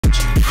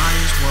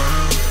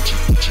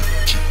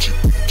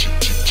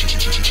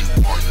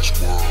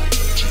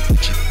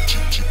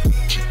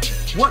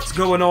What's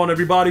going on,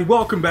 everybody?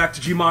 Welcome back to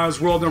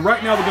GmiasWorld, and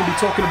right now we're going to be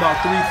talking about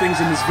three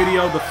things in this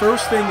video. The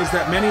first thing is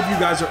that many of you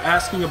guys are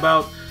asking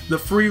about the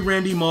free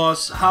Randy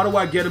Moss. How do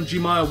I get him,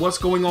 Gmia? What's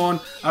going on?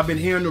 I've been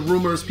hearing the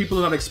rumors. People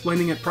are not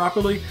explaining it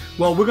properly.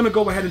 Well, we're going to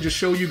go ahead and just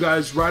show you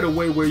guys right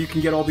away where you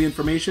can get all the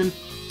information.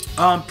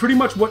 Pretty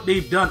much what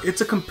they've done, it's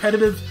a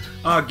competitive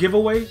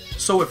giveaway.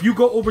 So if you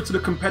go over to the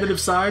competitive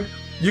side,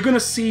 you're going to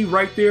see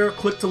right there,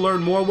 click to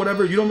learn more,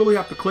 whatever. You don't really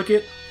have to click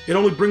it. It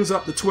only brings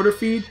up the Twitter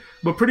feed.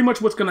 But pretty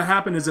much what's going to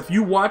happen is if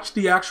you watch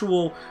the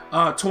actual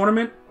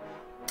tournament,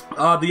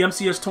 the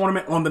MCS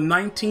tournament on the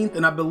 19th,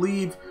 and I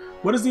believe,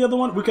 what is the other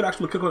one? We could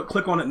actually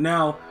click on it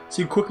now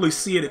so you quickly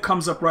see it. It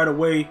comes up right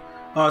away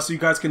so you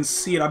guys can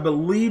see it. I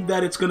believe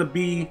that it's going to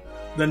be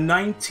the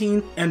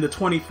 19th and the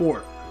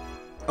 24th.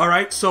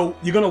 Alright, so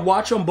you're going to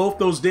watch on both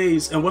those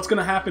days, and what's going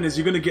to happen is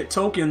you're going to get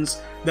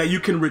tokens that you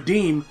can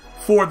redeem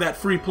for that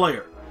free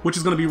player, which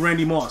is going to be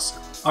Randy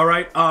Moss.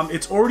 Alright,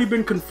 it's already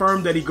been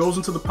confirmed that he goes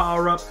into the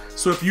power-up,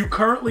 so if you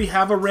currently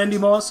have a Randy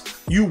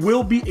Moss, you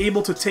will be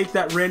able to take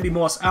that Randy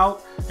Moss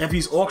out. If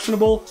he's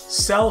auctionable,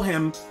 sell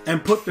him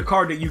and put the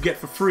card that you get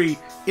for free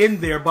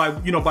in there by,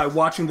 by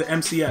watching the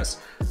MCS.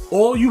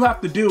 All you have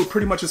to do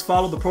pretty much is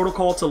follow the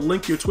protocol to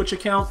link your Twitch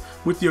account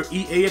with your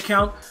EA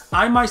account.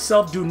 I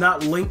myself do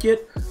not link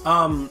it.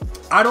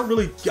 I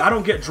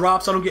don't get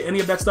drops, I don't get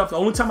any of that stuff. The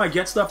only time I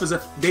get stuff is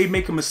if they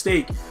make a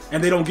mistake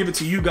and they don't give it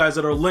to you guys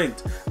that are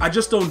linked. I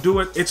just don't do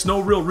it. It's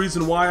no real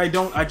reason why I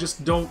don't. I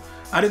just don't.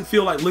 I didn't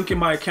feel like linking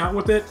my account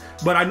with it,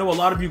 but I know a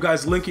lot of you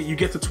guys link it. You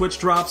get the Twitch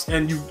drops,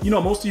 and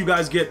most of you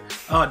guys get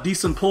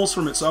decent pulls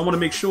from it. So I want to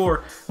make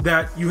sure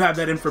that you have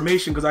that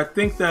information because I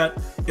think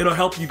that it'll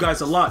help you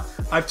guys a lot.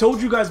 I've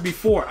told you guys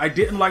before, I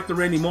didn't like the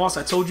Randy Moss.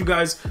 I told you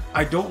guys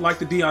I don't like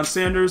the Deion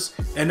Sanders,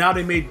 and now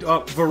they made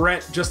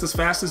Verrett just as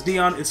fast as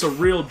Deion. It's a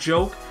real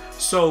joke.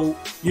 So,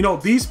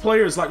 these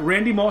players like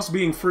Randy Moss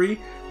being free,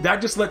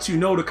 that just lets you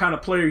know the kind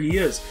of player he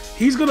is.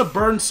 He's going to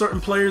burn certain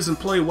players and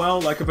play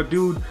well. Like if a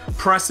dude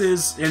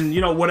presses and,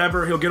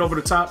 whatever, he'll get over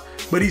the top.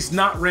 But he's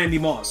not Randy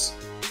Moss.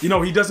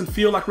 He doesn't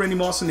feel like Randy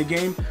Moss in the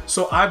game.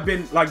 So I've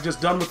been like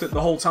just done with it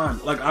the whole time.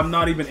 Like I'm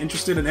not even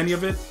interested in any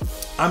of it.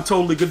 I'm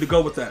totally good to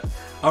go with that.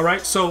 All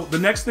right. So the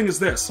next thing is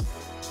this.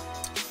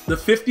 The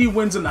 50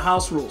 wins in the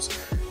house rules.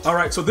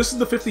 Alright, so this is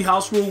the 50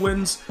 house rule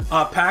wins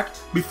pack.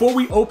 Before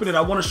we open it, I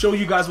want to show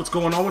you guys what's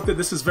going on with it.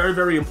 This is very,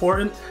 very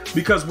important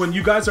because when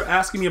you guys are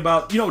asking me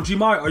about,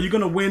 Gmia, are you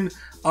going to win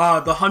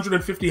the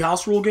 150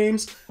 house rule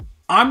games?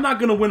 I'm not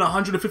going to win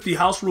 150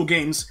 house rule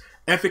games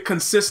if it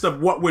consists of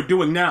what we're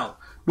doing now.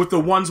 With the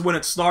ones when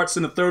it starts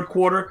in the third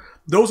quarter,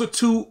 those are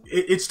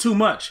it's too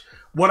much.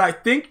 What I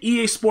think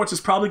EA Sports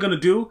is probably going to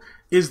do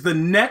is the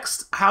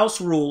next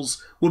house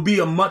rules will be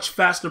a much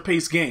faster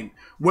paced game.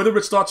 Whether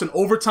it starts in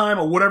overtime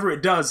or whatever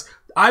it does,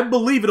 I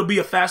believe it'll be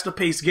a faster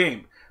paced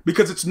game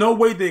because it's no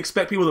way they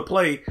expect people to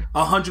play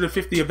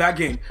 150 of that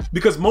game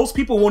because most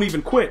people won't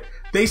even quit.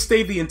 They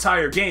stay the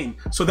entire game.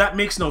 So that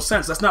makes no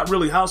sense. That's not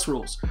really house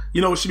rules.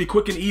 It should be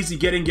quick and easy,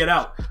 get in, get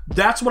out.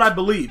 That's what I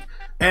believe.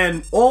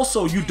 And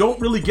also, you don't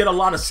really get a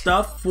lot of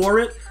stuff for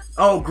it.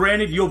 Oh,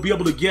 granted, you'll be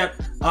able to get,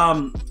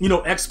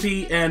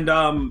 XP and,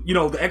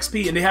 the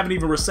XP, and they haven't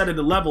even resetted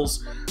the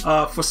levels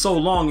for so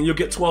long, and you'll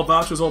get 12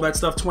 vouchers, all that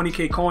stuff,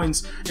 20k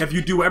coins if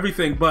you do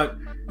everything. But,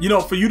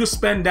 for you to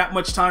spend that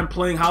much time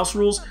playing house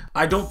rules,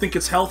 I don't think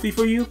it's healthy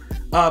for you,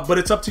 but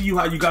it's up to you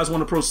how you guys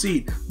want to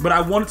proceed. But I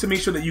wanted to make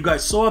sure that you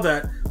guys saw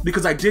that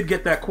because I did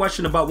get that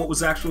question about what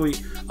was actually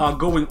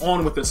going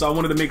on with it, so I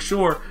wanted to make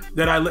sure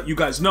that I let you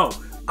guys know.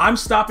 I'm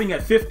stopping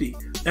at 50.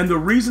 And the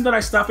reason that I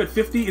stop at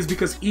 50 is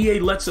because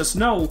EA lets us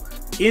know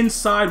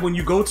inside when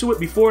you go to it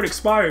before it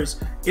expires,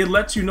 it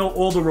lets you know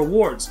all the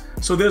rewards.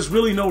 So there's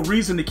really no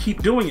reason to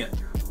keep doing it.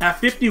 At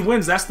 50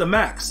 wins, that's the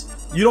max.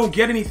 You don't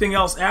get anything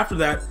else after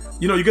that.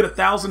 You get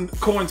 1,000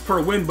 coins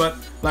per win, but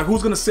like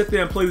who's gonna sit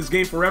there and play this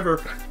game forever,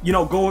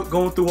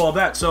 going through all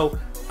that. So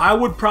I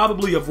would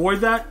probably avoid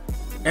that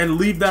and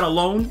leave that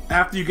alone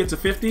after you get to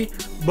 50,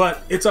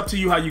 but it's up to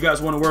you how you guys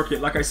want to work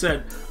it. Like I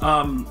said,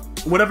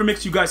 whatever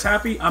makes you guys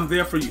happy, I'm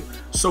there for you.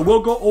 So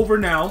we'll go over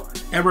now,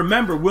 and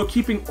remember, we're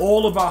keeping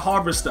all of our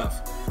harvest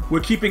stuff.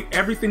 We're keeping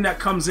everything that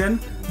comes in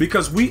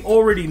because we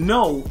already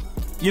know,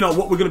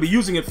 what we're going to be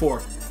using it for.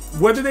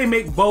 Whether they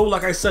make Bo,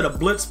 like I said, a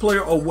blitz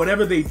player or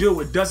whatever they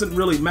do, it doesn't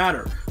really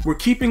matter. We're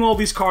keeping all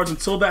these cards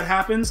until that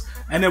happens,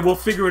 and then we'll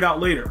figure it out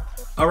later.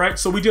 Alright,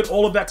 so we did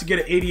all of that to get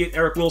an 88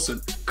 Eric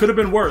Wilson. Could have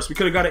been worse. We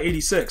could have got an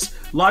 86.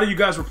 A lot of you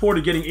guys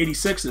reported getting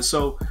 86s,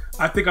 so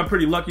I think I'm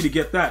pretty lucky to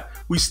get that.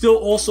 We still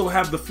also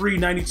have the free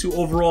 92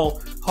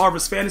 overall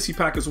Harvest Fantasy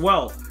Pack as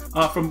well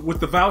with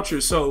the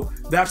vouchers, so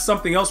that's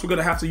something else we're going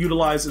to have to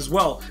utilize as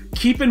well.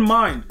 Keep in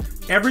mind,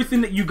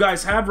 everything that you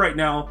guys have right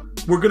now,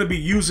 we're going to be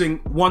using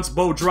once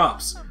Bo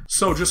drops.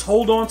 So just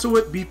hold on to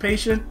it, be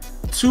patient.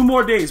 2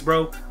 more days,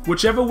 bro.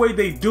 Whichever way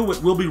they do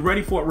it, we'll be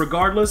ready for it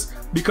regardless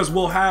because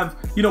we'll have,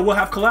 we'll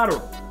have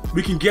collateral.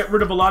 We can get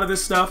rid of a lot of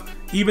this stuff,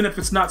 even if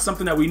it's not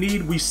something that we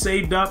need. We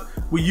saved up.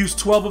 We used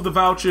 12 of the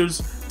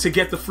vouchers to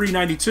get the free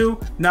 92.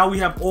 Now we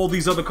have all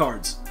these other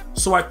cards.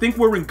 So I think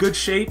we're in good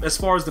shape as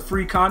far as the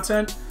free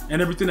content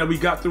and everything that we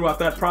got throughout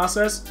that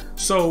process.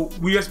 So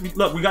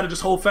look, we got to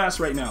just hold fast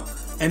right now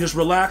and just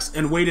relax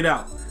and wait it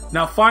out.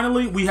 Now,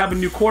 finally, we have a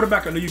new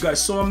quarterback. I know you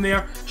guys saw him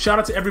there. Shout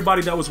out to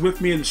everybody that was with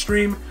me in the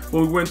stream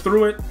when we went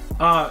through it.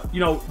 You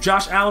know,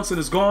 Josh Allenson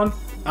is gone.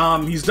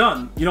 He's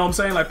done. You know what I'm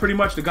saying? Like, pretty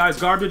much the guy's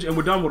garbage, and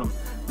we're done with him.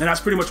 And that's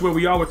pretty much where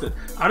we are with it.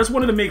 I just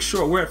wanted to make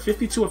sure we're at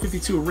 52 or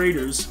 52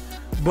 Raiders,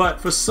 but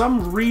for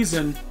some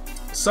reason,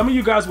 some of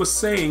you guys were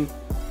saying,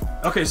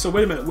 okay, so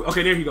wait a minute.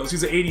 Okay, there he goes.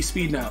 He's at 80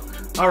 speed now.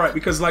 All right,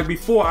 because like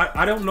before,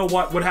 I don't know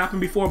what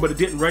happened before, but it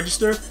didn't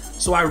register.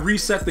 So I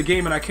reset the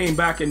game and I came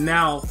back, and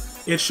now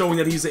it's showing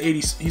that he's at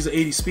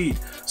 80 speed.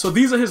 So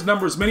these are his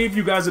numbers. Many of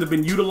you guys that have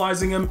been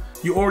utilizing him,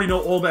 you already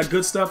know all that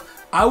good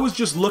stuff. I was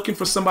just looking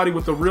for somebody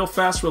with a real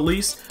fast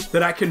release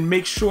that I can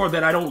make sure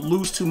that I don't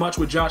lose too much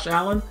with Josh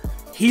Allen.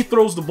 He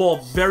throws the ball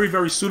very,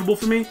 very suitable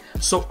for me,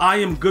 so I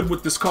am good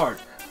with this card.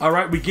 All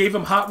right, we gave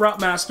him Hot Route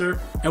Master,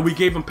 and we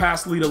gave him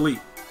Pass Lead Elite.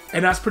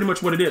 And that's pretty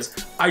much what it is.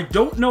 I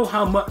don't know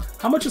how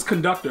much is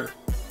Conductor,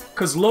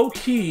 because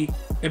low-key,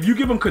 if you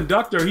give him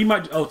Conductor, he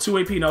might, oh, 2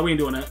 AP, no, we ain't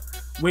doing that.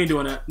 We ain't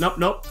doing that. Nope,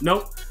 nope,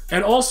 nope.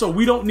 And also,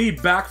 we don't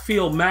need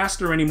Backfield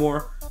Master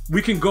anymore.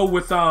 We can go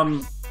with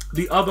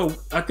the other,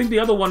 I think the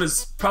other one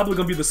is probably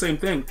going to be the same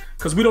thing,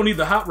 because we don't need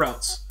the hot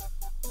routes.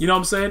 You know what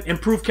I'm saying?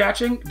 Improved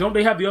catching. Don't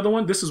they have the other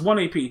one? This is 1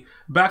 AP.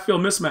 Backfield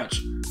mismatch.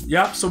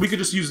 Yep, so we could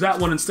just use that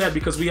one instead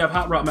because we have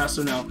Hot Route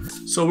Master now.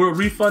 So we'll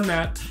refund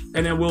that,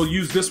 and then we'll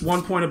use this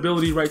 1-point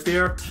ability right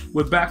there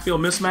with Backfield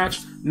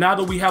mismatch. Now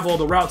that we have all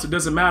the routes, it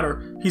doesn't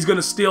matter. He's going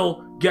to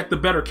still get the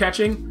better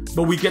catching,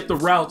 but we get the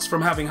routes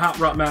from having Hot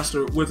Route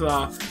Master with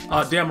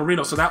Dan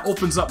Marino. So that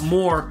opens up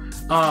more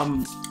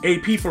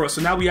AP for us.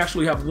 So now we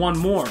actually have one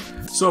more.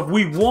 So if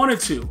we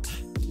wanted to,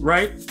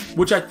 right,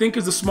 which I think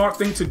is the smart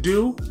thing to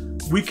do,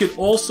 we could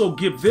also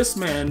give this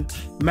man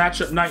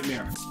Matchup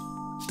Nightmare,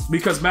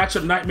 because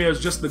Matchup Nightmare is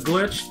just the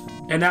glitch,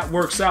 and that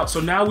works out. So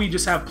now we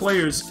just have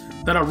players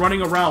that are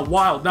running around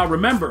wild. Now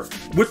remember,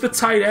 with the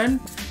tight end,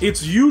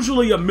 it's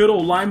usually a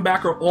middle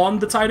linebacker on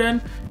the tight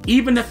end,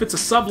 even if it's a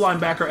sub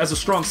linebacker as a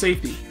strong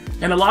safety.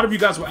 And a lot of you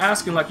guys were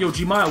asking, like, yo,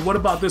 Gmia, what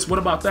about this? What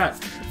about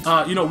that?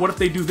 You know, what if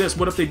they do this?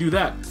 What if they do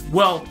that?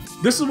 Well,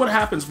 this is what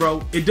happens,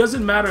 bro. It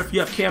doesn't matter if you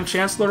have Cam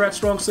Chancellor at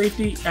strong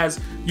safety as,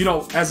 you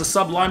know, as a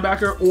sub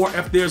linebacker, or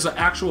if there's an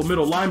actual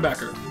middle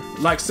linebacker.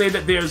 Like, say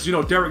that there's, you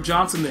know, Derek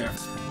Johnson there.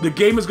 The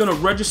game is going to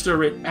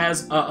register it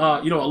as, you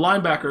know, a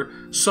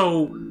linebacker.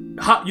 So,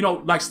 you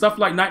know, like stuff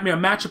like Nightmare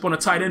matchup on a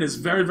tight end is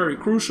very, very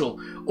crucial.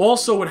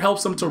 Also, it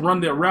helps them to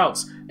run their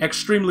routes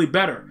extremely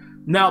better.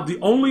 Now, the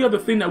only other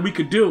thing that we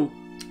could do,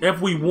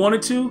 if we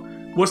wanted to,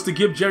 was to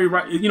give Jerry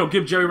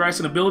Rice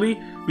an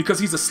ability, because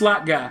he's a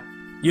slot guy.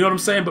 You know what I'm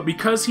saying? But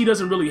because he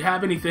doesn't really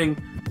have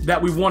anything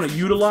that we want to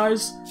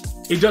utilize,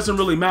 it doesn't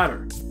really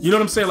matter. You know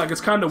what I'm saying? Like,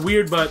 it's kind of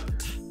weird, but,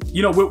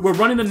 you know, we're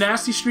running the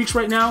nasty streaks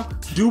right now.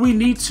 Do we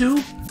need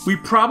to? We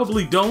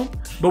probably don't.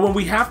 But when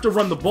we have to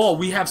run the ball,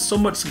 we have so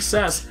much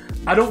success.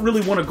 I don't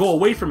really want to go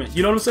away from it.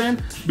 You know what I'm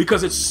saying?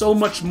 Because it's so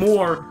much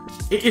more,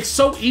 it's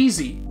so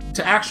easy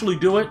to actually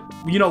do it,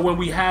 you know, when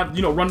we have,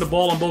 you know, run the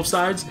ball on both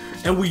sides.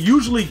 And we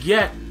usually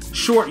get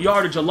short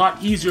yardage a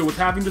lot easier with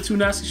having the 2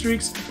 nasty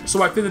streaks.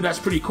 So I think that that's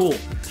pretty cool.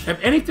 If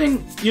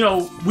anything, you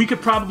know, we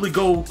could probably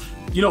go,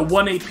 you know,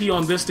 1 AP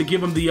on this to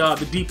give him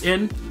the deep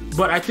end.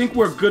 But I think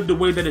we're good the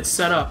way that it's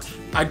set up.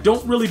 I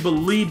don't really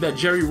believe that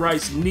Jerry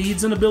Rice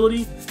needs an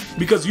ability,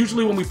 because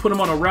usually when we put him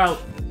on a route,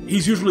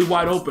 he's usually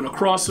wide open. A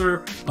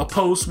crosser, a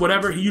post,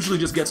 whatever, he usually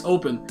just gets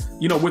open,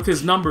 you know, with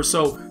his numbers.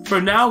 So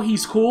for now,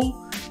 he's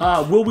cool.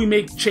 Will we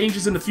make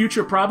changes in the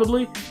future?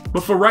 Probably.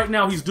 But for right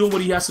now, he's doing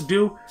what he has to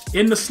do.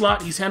 In the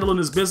slot, he's handling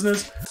his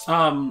business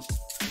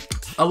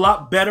a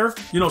lot better.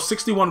 You know,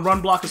 61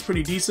 run block is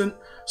pretty decent.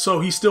 So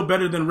he's still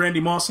better than Randy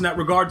Moss in that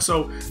regard.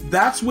 So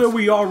that's where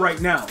we are right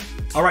now.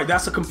 All right,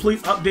 that's a complete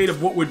update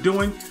of what we're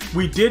doing.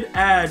 We did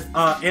add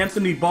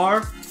Anthony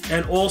Barr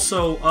and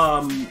also,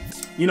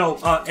 you know,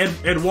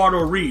 Eduardo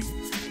Reed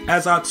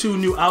as our 2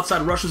 new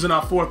outside rushers in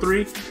our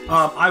 4-3.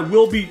 I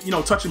will be, you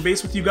know, touching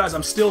base with you guys.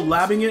 I'm still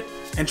labbing it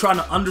and trying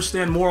to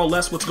understand more or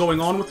less what's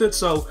going on with it.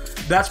 So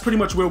that's pretty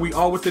much where we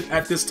are with it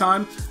at this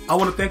time. I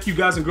want to thank you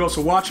guys and girls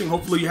for watching.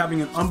 Hopefully you're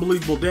having an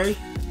unbelievable day.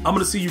 I'm going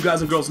to see you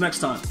guys and girls next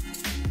time.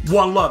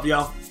 One love,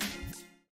 y'all.